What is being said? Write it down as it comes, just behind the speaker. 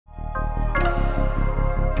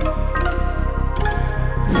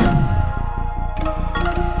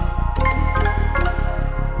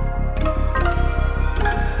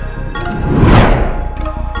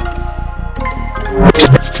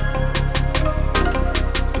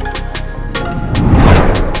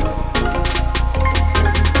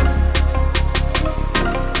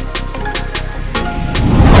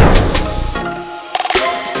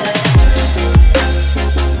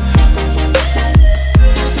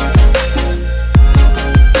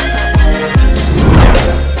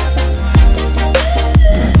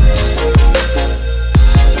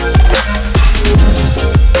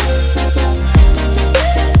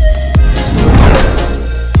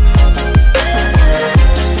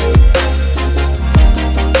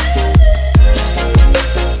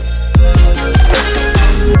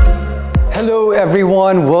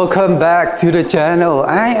everyone, welcome back to the channel.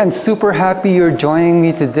 I am super happy you're joining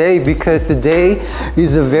me today because today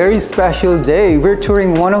is a very special day. We're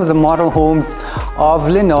touring one of the model homes of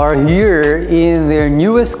Lennar here in their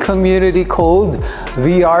newest community called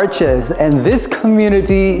The Arches, and this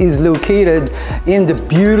community is located in the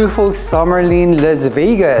beautiful Summerlin, Las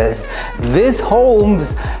Vegas. These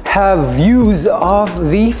homes have views of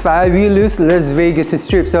the fabulous Las Vegas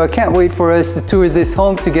Strip, so I can't wait for us to tour this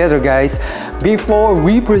home together, guys. Before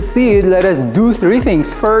we proceed, let us do three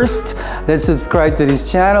things. First, let's subscribe to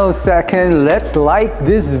this channel. Second, let's like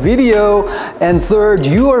this video. And third,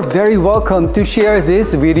 you are very welcome to share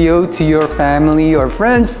this video to your family or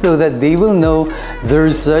friends so that they will know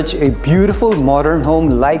there's such a beautiful modern home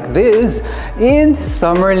like this in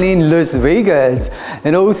Summerlin, Las Vegas.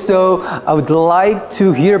 And also, I would like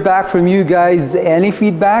to hear back from you guys any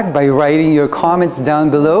feedback by writing your comments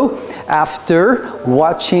down below after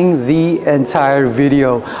watching the entire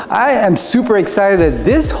video. I am super excited.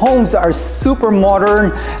 These homes are super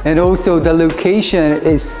modern and also the location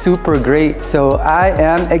is super great. So I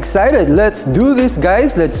am excited. Let's do this,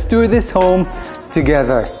 guys. Let's tour this home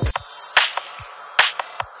together.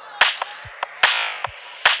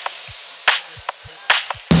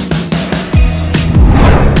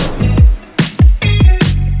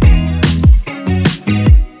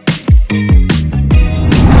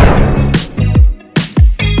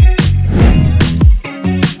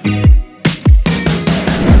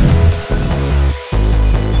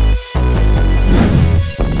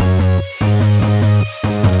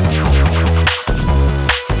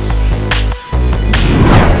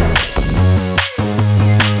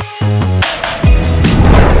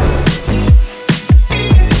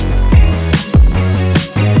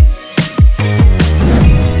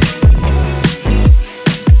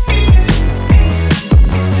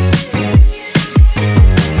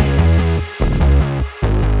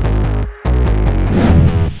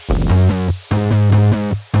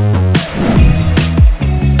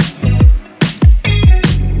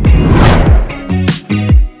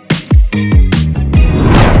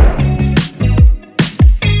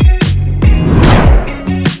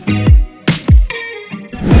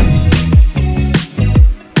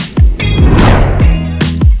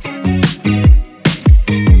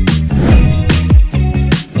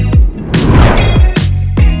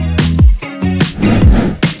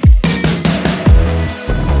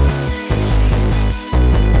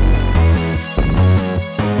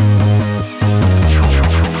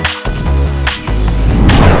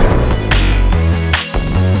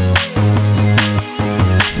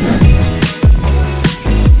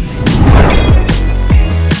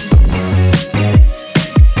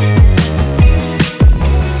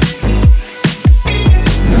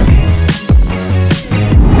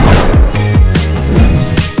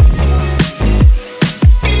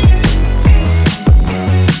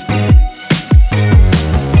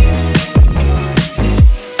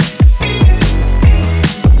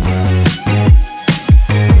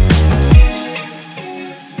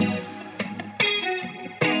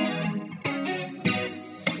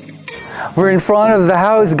 We're in front of the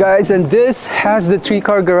house, guys, and this has the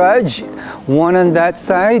 3-car garage, one on that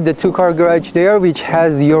side, the 2-car garage there, which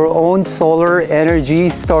has your own solar energy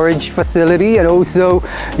storage facility and also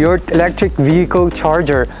your electric vehicle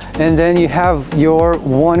charger. And then you have your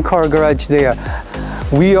 1-car garage there.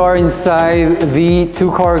 We are inside the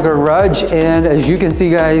 2-car garage, and as you can see,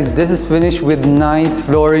 guys, this is finished with nice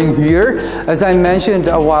flooring here. As I mentioned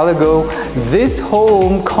a while ago, this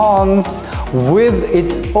home comes with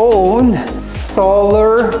its own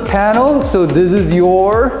solar panel. So this is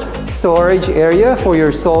your storage area for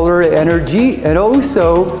your solar energy, and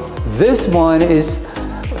also this one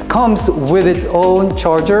comes with its own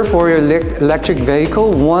charger for your electric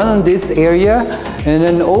vehicle, one in this area, and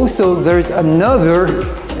then also there's another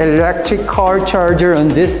electric car charger on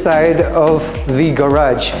this side of the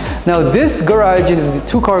garage. Now this garage is the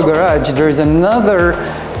 2-car garage. There's another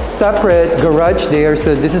separate garage there,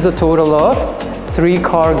 so this is a total of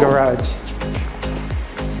 3-car garage.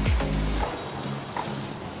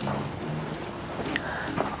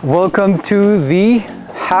 Welcome to the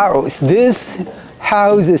house. This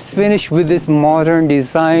house is finished with this modern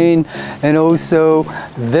design, and also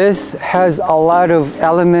this has a lot of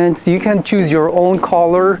elements. You can choose your own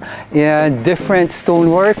color and different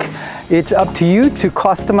stonework. It's up to you to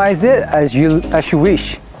customize it as you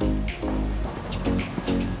wish.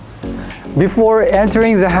 Before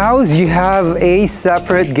entering the house, you have a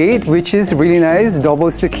separate gate, which is really nice,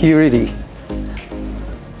 double security.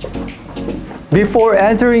 Before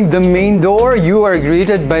entering the main door, you are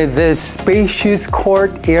greeted by this spacious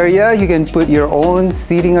court area. You can put your own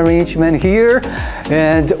seating arrangement here.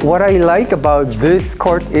 And what I like about this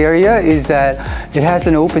court area is that it has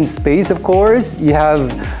an open space, of course. You have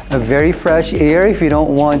a very fresh air. If you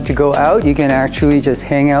don't want to go out, you can actually just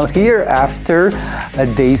hang out here after a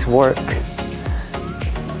day's work.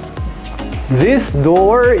 This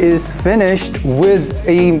door is finished with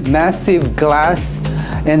a massive glass,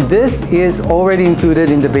 and this is already included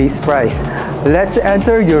in the base price. Let's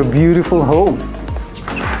enter your beautiful home.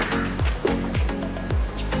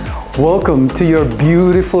 Welcome to your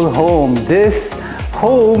beautiful home. This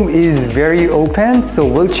home is very open, so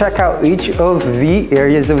we'll check out each of the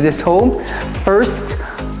areas of this home. First,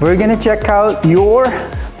 we're gonna check out your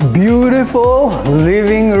beautiful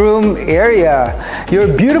living room area. Your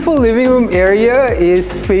beautiful living room area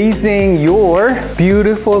is facing your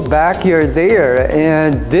beautiful backyard there,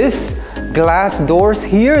 and this glass doors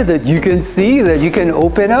here that you can see that you can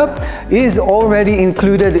open up is already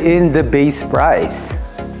included in the base price.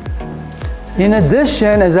 In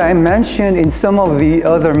addition, as I mentioned in some of the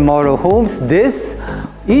other model homes,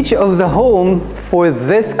 each of the home for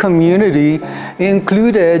this community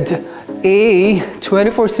included a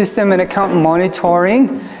 24 system and account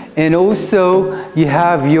monitoring, and also you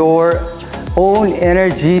have your own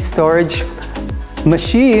energy storage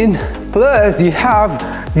machine, plus you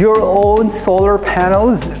have your own solar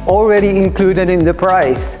panels already included in the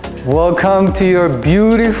price. Welcome to your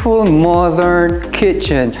beautiful modern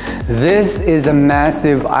kitchen. This is a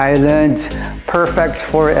massive island, perfect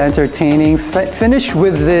for entertaining, finished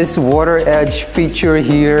with this water edge feature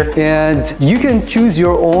here, and you can choose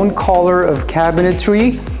your own color of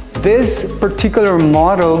cabinetry. This particular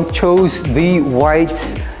model chose the white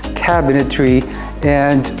cabinetry,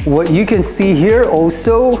 and what you can see here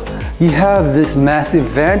also, you have this massive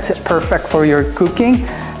vent, perfect for your cooking,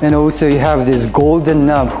 and also you have this golden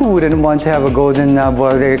knob. Who wouldn't want to have a golden knob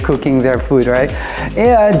while they're cooking their food, right?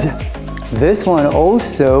 And this one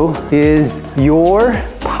also is your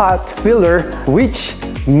pot filler, which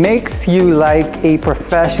makes you like a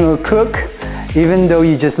professional cook. Even though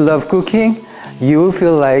you just love cooking, you will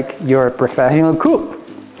feel like you're a professional cook.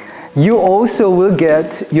 You also will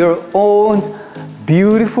get your own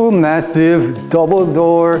beautiful, massive double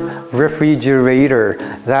door refrigerator.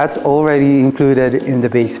 That's already included in the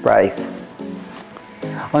base price.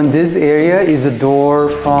 On this area is a door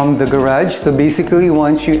from the garage. So basically,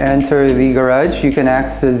 once you enter the garage, you can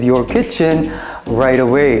access your kitchen right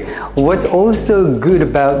away. What's also good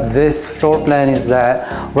about this floor plan is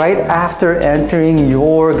that right after entering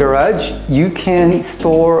your garage, you can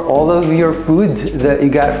store all of your food that you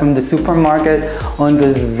got from the supermarket on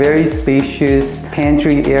this very spacious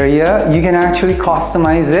pantry area. You can actually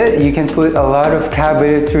customize it. You can put a lot of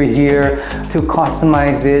cabinetry here to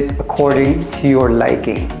customize it according to your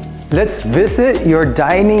liking. Let's visit your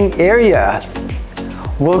dining area.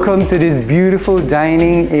 Welcome to this beautiful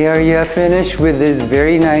dining area, finished with this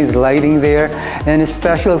very nice lighting there. And a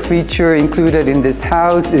special feature included in this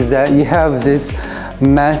house is that you have this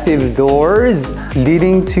massive doors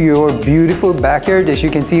leading to your beautiful backyard. As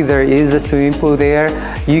you can see, there is a swimming pool there.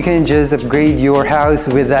 You can just upgrade your house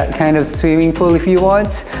with that kind of swimming pool if you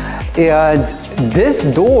want. And these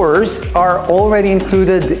doors are already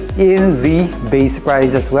included in the base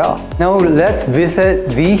price as well. Now let's visit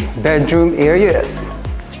the bedroom areas.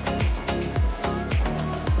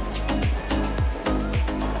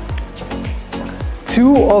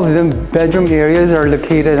 Two of the bedroom areas are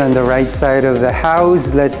located on the right side of the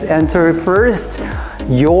house. Let's enter first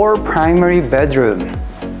your primary bedroom.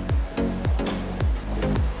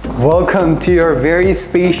 Welcome to your very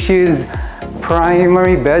spacious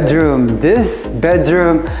primary bedroom. This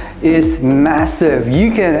bedroom is massive.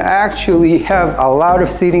 You can actually have a lot of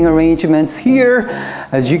seating arrangements here.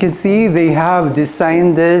 As you can see, they have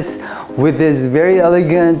designed this with this very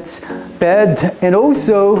elegant bed, and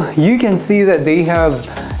also you can see that they have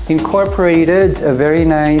incorporated a very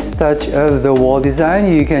nice touch of the wall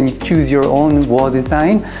design. You can choose your own wall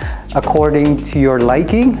design according to your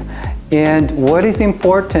liking. And what is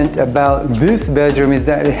important about this bedroom is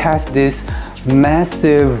that it has this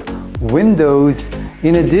massive windows.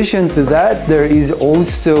 In addition to that, there is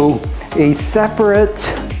also a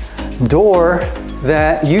separate door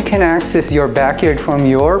that you can access your backyard from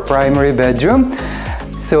your primary bedroom.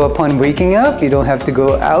 So upon waking up, you don't have to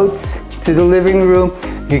go out to the living room.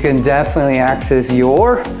 You can definitely access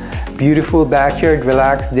your beautiful backyard,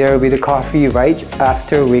 relax there with a coffee right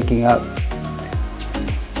after waking up.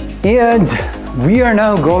 And we are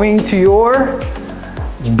now going to your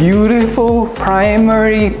beautiful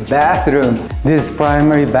primary bathroom. This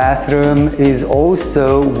primary bathroom is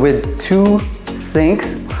also with 2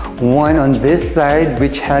 sinks, one on this side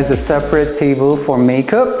which has a separate table for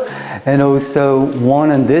makeup, and also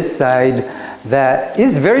one on this side that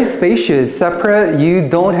is very spacious, separate. You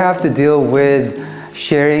don't have to deal with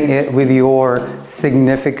sharing it with your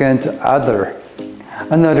significant other.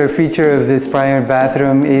 Another feature of this primary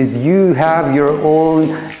bathroom is you have your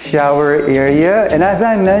own shower area, and as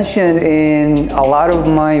I mentioned in a lot of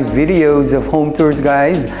my videos of home tours,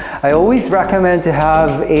 guys, I always recommend to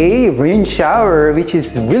have a rain shower, which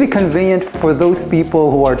is really convenient for those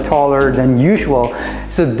people who are taller than usual.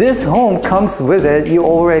 So this home comes with it. You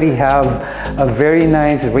already have a very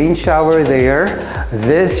nice rain shower there.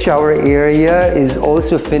 This shower area is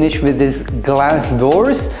also finished with these glass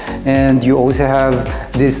doors, and you also have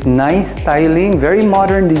this nice styling, very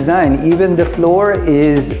modern design. Even the floor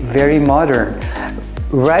is very modern.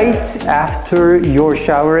 Right after your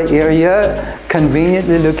shower area,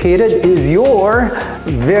 conveniently located, is your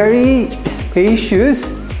very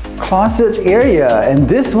spacious closet area, and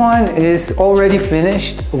this one is already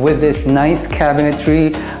finished with this nice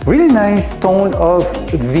cabinetry, really nice tone of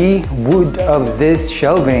the wood of this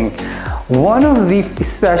shelving. One of the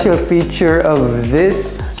special feature of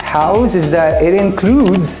this house is that it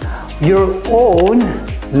includes your own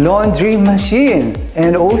laundry machine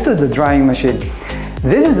and also the drying machine.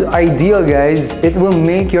 This is ideal, guys. It will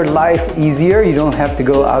make your life easier. You don't have to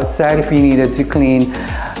go outside if you needed to clean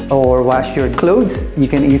or wash your clothes. You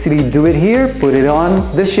can easily do it here, put it on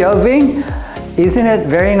the shelving. Isn't it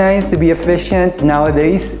very nice to be efficient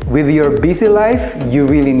nowadays? With your busy life, you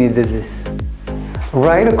really needed this.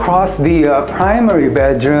 Right across the primary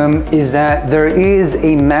bedroom is that there is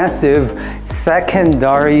a massive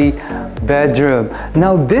secondary bedroom.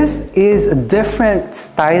 Now this is a different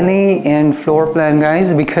styling and floor plan,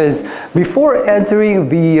 guys, because before entering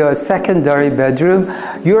the secondary bedroom,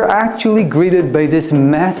 you're actually greeted by this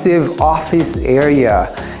massive office area.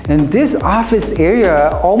 And this office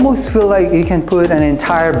area almost feel like you can put an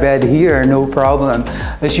entire bed here, no problem.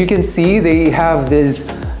 As you can see, they have this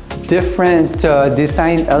different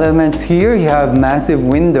design elements here. You have massive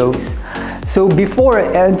windows. So before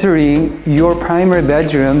entering your primary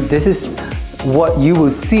bedroom, this is what you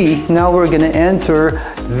will see. Now we're gonna enter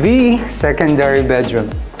the secondary bedroom.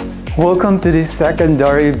 Welcome to this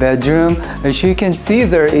secondary bedroom. As you can see,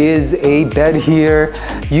 there is a bed here.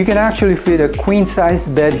 You can actually fit a queen size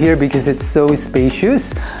bed here because it's so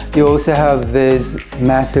spacious. You also have these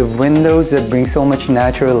massive windows that bring so much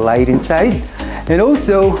natural light inside. And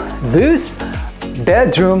also, this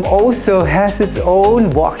bedroom also has its own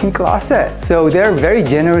walk-in closet. So they're very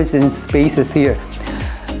generous in spaces here.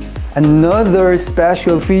 Another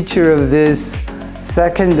special feature of this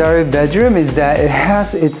secondary bedroom is that it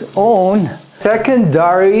has its own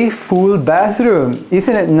secondary full bathroom.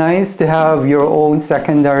 Isn't it nice to have your own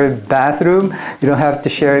secondary bathroom? You don't have to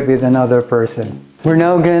share it with another person. We're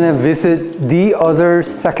now gonna visit the other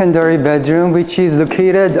secondary bedroom, which is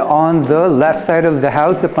located on the left side of the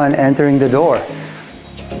house upon entering the door.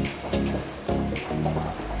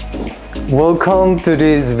 Welcome to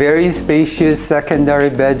this very spacious secondary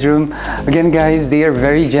bedroom. Again, guys, they are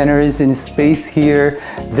very generous in space here.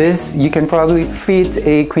 This, you can probably fit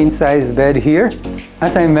a queen size bed here.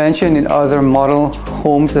 As I mentioned in other model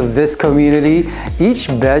homes of this community, each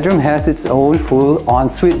bedroom has its own full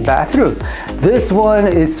ensuite bathroom. This one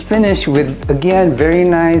is finished with, again, very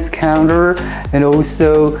nice counter and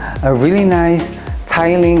also a really nice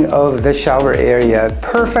tiling of the shower area.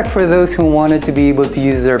 Perfect for those who wanted to be able to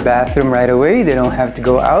use their bathroom right away. They don't have to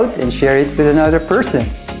go out and share it with another person.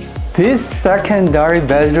 This secondary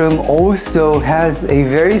bedroom also has a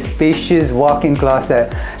very spacious walk-in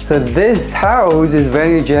closet. So this house is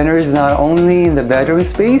very generous not only in the bedroom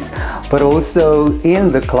space, but also in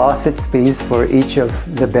the closet space for each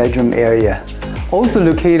of the bedroom area. Also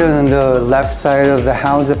located on the left side of the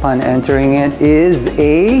house upon entering it is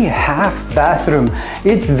a half bathroom.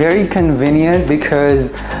 It's very convenient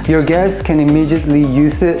because your guests can immediately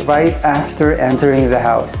use it right after entering the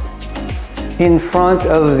house. In front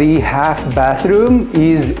of the half bathroom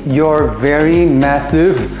is your very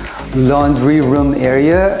massive laundry room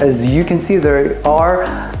area. As you can see, there are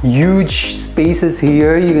huge spaces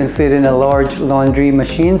here. You can fit in a large laundry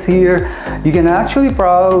machines here. You can actually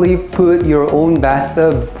probably put your own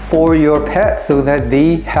bathtub for your pets so that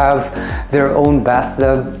they have their own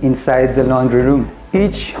bathtub inside the laundry room.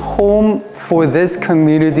 Each home for this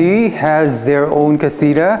community has their own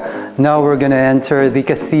casita. Now we're gonna enter the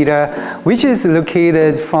casita, which is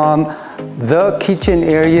located from the kitchen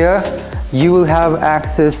area you will have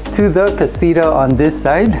access to the Casita on this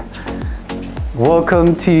side.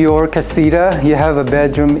 Welcome to your Casita. You have a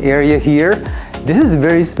bedroom area here. This is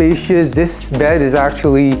very spacious. This bed is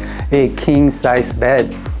actually a king size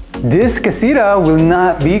bed. This Casita will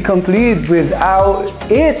not be complete without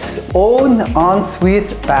its own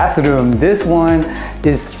ensuite bathroom. This one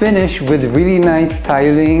is finished with really nice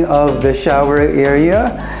tiling of the shower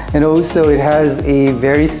area, and also it has a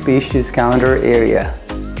very spacious counter area.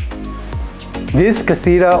 This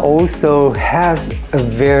Casita also has a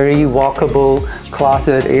very walkable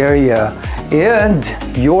closet area, and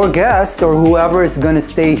your guest or whoever is going to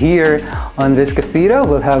stay here on this Casita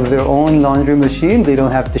will have their own laundry machine. They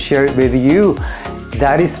don't have to share it with you.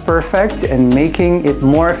 That is perfect, and making it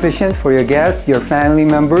more efficient for your guests, your family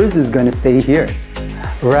members who's going to stay here.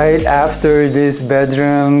 Right after this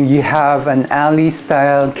bedroom, you have an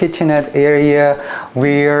alley-style kitchenette area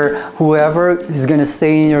where whoever is going to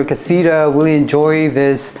stay in your Casita will enjoy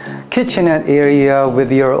this kitchenette area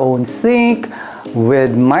with your own sink,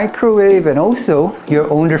 with microwave, and also your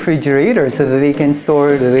own refrigerator so that they can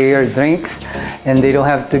store their drinks and they don't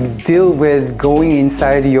have to deal with going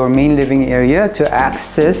inside your main living area to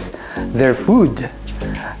access their food.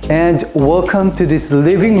 And welcome to this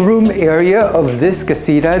living room area of this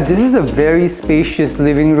Casita. This is a very spacious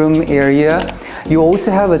living room area. You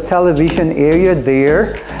also have a television area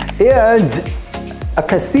there, and a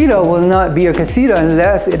Casita will not be a Casita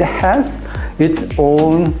unless it has its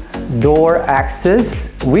own door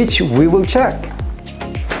access, which we will check.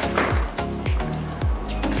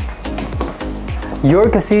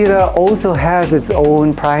 Your Casita also has its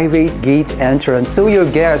own private gate entrance, so your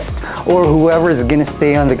guest or whoever is gonna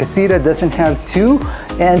stay on the Casita doesn't have to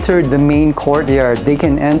enter the main courtyard. They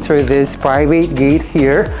can enter this private gate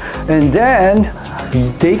here, and then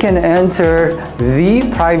they can enter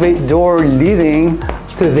the private door leading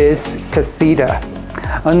to this Casita.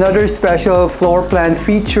 Another special floor plan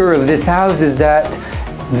feature of this house is that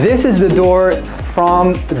this is the door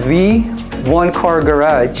from the one-car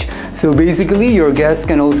garage. So basically, your guests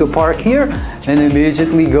can also park here and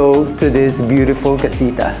immediately go to this beautiful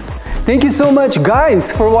Casita. Thank you so much,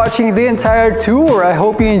 guys, for watching the entire tour. I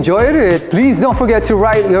hope you enjoyed it. Please don't forget to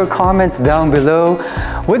write your comments down below.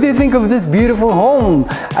 What do you think of this beautiful home?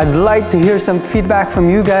 I'd like to hear some feedback from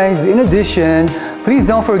you guys. In addition, please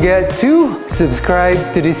don't forget to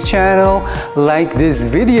subscribe to this channel, like this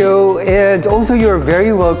video, and also you're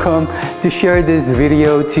very welcome to share this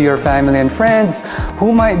video to your family and friends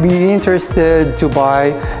who might be interested to buy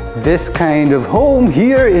this kind of home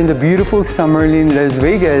here in the beautiful Summerlin, Las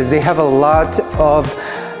Vegas. They have a lot of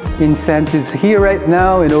incentives here right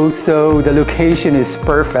now, and also the location is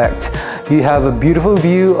perfect. You have a beautiful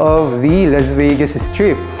view of the Las Vegas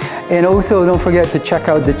Strip. And also don't forget to check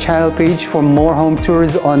out the channel page for more home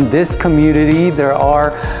tours on this community. There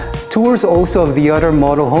are tours also of the other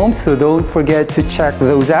model homes, so don't forget to check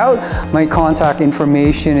those out. My contact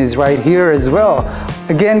information is right here as well.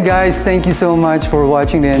 Again, guys, thank you so much for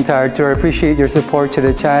watching the entire tour. I appreciate your support to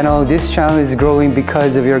the channel. This channel is growing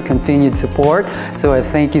because of your continued support, so I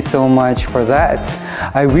thank you so much for that.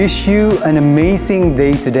 I wish you an amazing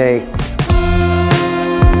day today.